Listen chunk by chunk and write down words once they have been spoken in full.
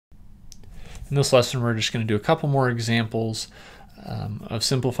In this lesson, we're just going to do a couple more examples of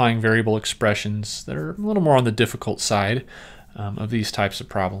simplifying variable expressions that are a little more on the difficult side of these types of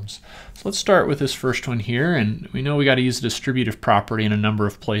problems. So let's start with this first one here, and we know we got to use the distributive property in a number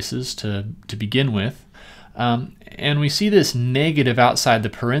of places to begin with. And we see this negative outside the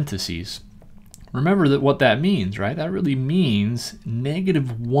parentheses. Remember that what that means, right? That really means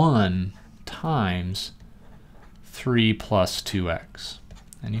 -1 times 3 plus 2x.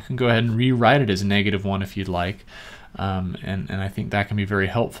 And you can go ahead and rewrite it as -1 if you'd like, and I think that can be very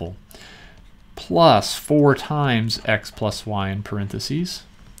helpful. Plus 4 times x plus y in parentheses,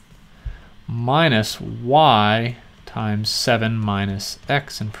 minus y times 7 minus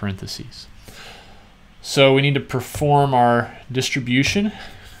x in parentheses. So we need to perform our distribution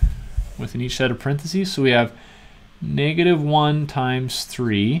within each set of parentheses. So we have -1 times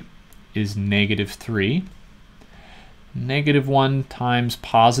 3 is -3. -1 times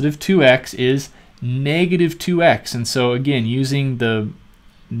positive 2x is -2x. And so again, using the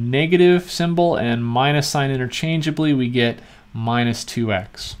negative symbol and minus sign interchangeably, we get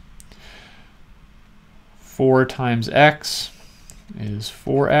 -2x. 4 times x is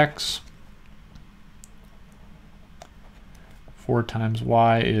 4x. 4 times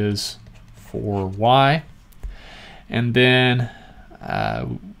y is 4y. And then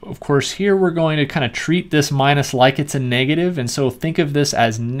of course, here we're going to kind of treat this minus like it's a negative, and so think of this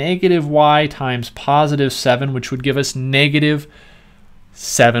as -y times positive 7, which would give us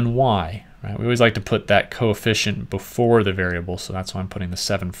 -7y. Right? We always like to put that coefficient before the variable, so that's why I'm putting the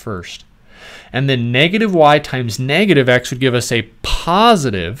 7 first. And then -y times -x would give us a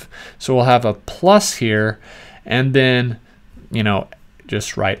positive, so we'll have a plus here, and then, you know,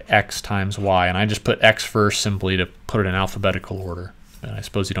 just write x times y, and I just put x first simply to put it in alphabetical order. And I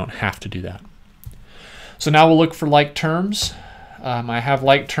suppose you don't have to do that. So now we'll look for like terms. I have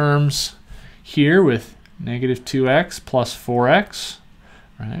like terms here with -2x plus 4x.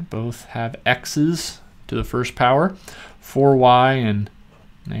 Right? Both have x's to the first power. 4y and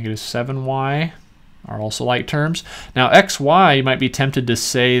 -7y are also like terms. Now xy, you might be tempted to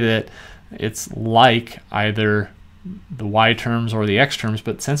say that it's like either the y terms or the x terms,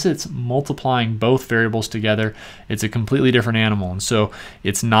 but since it's multiplying both variables together, it's a completely different animal, and so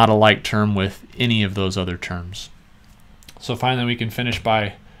it's not a like term with any of those other terms. So finally we can finish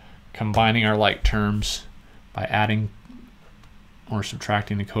by combining our like terms by adding or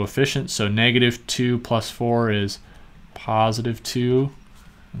subtracting the coefficients. So -2 plus 4 is +2,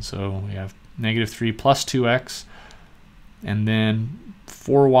 and so we have -3 plus 2x, and then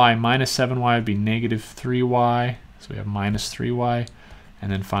 4y minus 7y would be -3y. So we have -3y,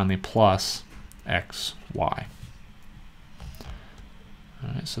 and then finally plus xy. All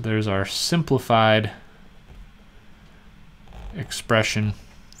right, so there's our simplified expression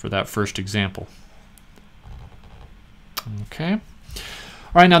for that first example. Okay. All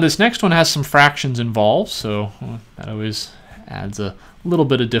right, now this next one has some fractions involved, so that always adds a little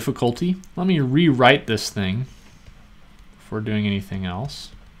bit of difficulty. Let me rewrite this thing before doing anything else.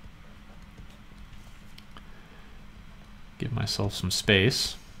 Give myself some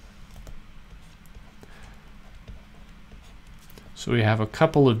space. So we have a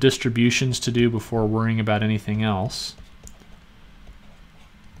couple of distributions to do before worrying about anything else.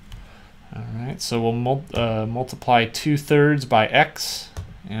 All right, so we'll multiply 2/3 by x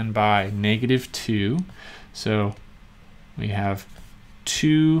and by -2. So we have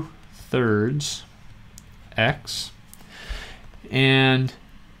 2/3 x. And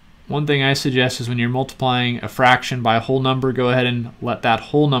one thing I suggest is when you're multiplying a fraction by a whole number, go ahead and let that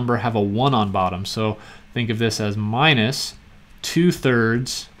whole number have a 1 on bottom. So think of this as minus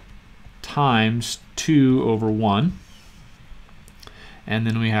 2/3 times 2 over 1. And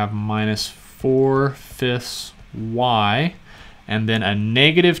then we have minus 4/5 y. And then a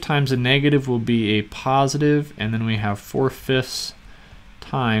negative times a negative will be a positive. And then we have 4/5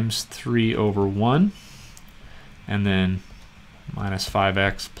 times 3 over 1. And then minus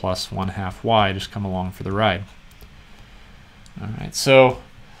 5x plus 1/2 y, just come along for the ride. All right, so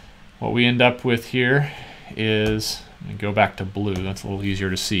what we end up with here is, let me go back to blue, that's a little easier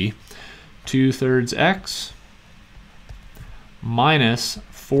to see, 2/3 x minus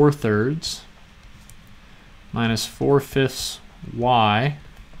 4/3 minus 4/5 y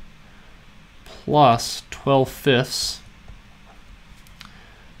plus 12/5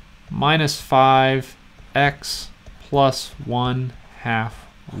 minus 5x plus 1/2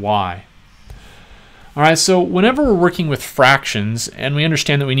 y. All right, so whenever we're working with fractions and we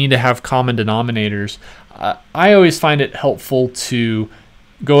understand that we need to have common denominators, I always find it helpful to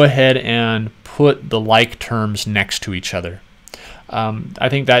go ahead and put the like terms next to each other. I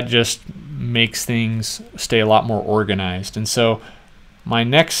think that just makes things stay a lot more organized. And so my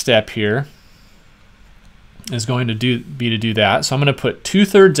next step here is going to do that. So I'm going to put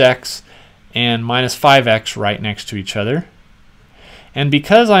 2/3 x and minus 5x right next to each other. And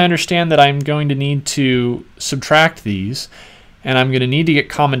because I understand that I'm going to need to subtract these, and I'm going to need to get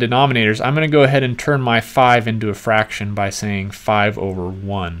common denominators, I'm going to go ahead and turn my 5 into a fraction by saying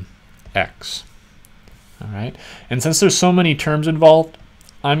 5/1x. All right. And since there's so many terms involved,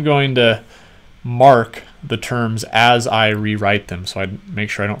 I'm going to mark the terms as I rewrite them so I make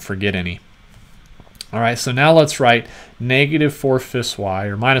sure I don't forget any. All right, so now let's write negative 4/5 y,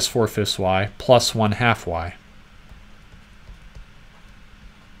 or minus 4/5 y, plus 1/2 y.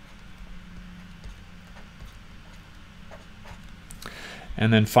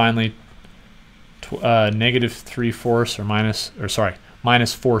 And then finally, negative 3/4 or minus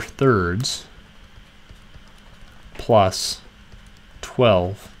 4/3 plus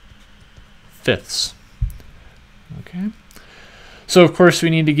 12/5. Okay. So of course we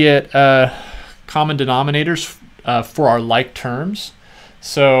need to get common denominators for our like terms.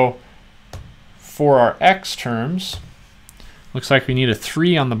 So for our x terms, looks like we need a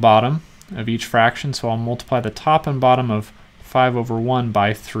 3 on the bottom of each fraction. So I'll multiply the top and bottom of 5/1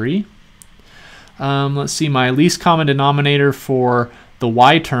 by 3. Let's see, my least common denominator for the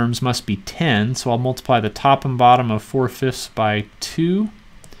y terms must be 10, so I'll multiply the top and bottom of 4/5 by 2,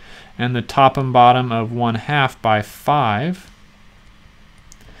 and the top and bottom of 1/2 by 5.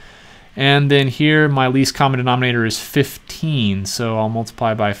 And then here my least common denominator is 15, so I'll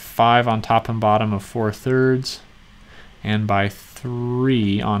multiply by 5 on top and bottom of 4/3, and by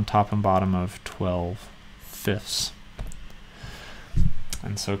 3 on top and bottom of 12/5.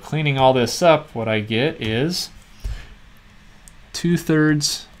 And so cleaning all this up, what I get is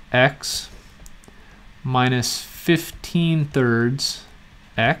 2/3 x minus 15/3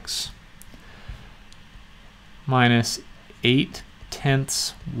 x minus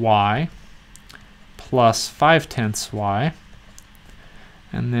 8/10 y plus 5/10 y,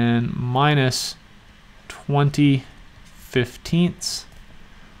 and then minus 20/15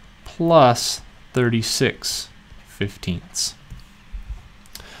 plus 36/15.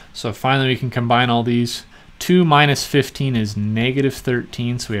 So finally we can combine all these. 2 minus 15 is negative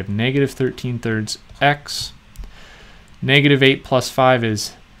 13, so we have negative 13/3 x. Negative 8 plus 5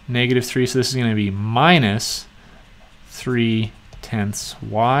 is negative 3, so this is going to be minus 3/10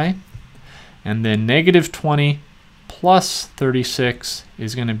 y. And then negative 20 plus 36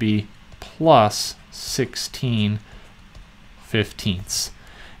 is going to be plus 16/15.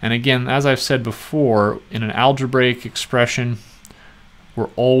 And again, as I've said before, in an algebraic expression, we're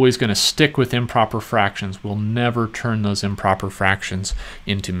always going to stick with improper fractions. We'll never turn those improper fractions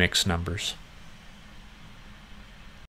into mixed numbers.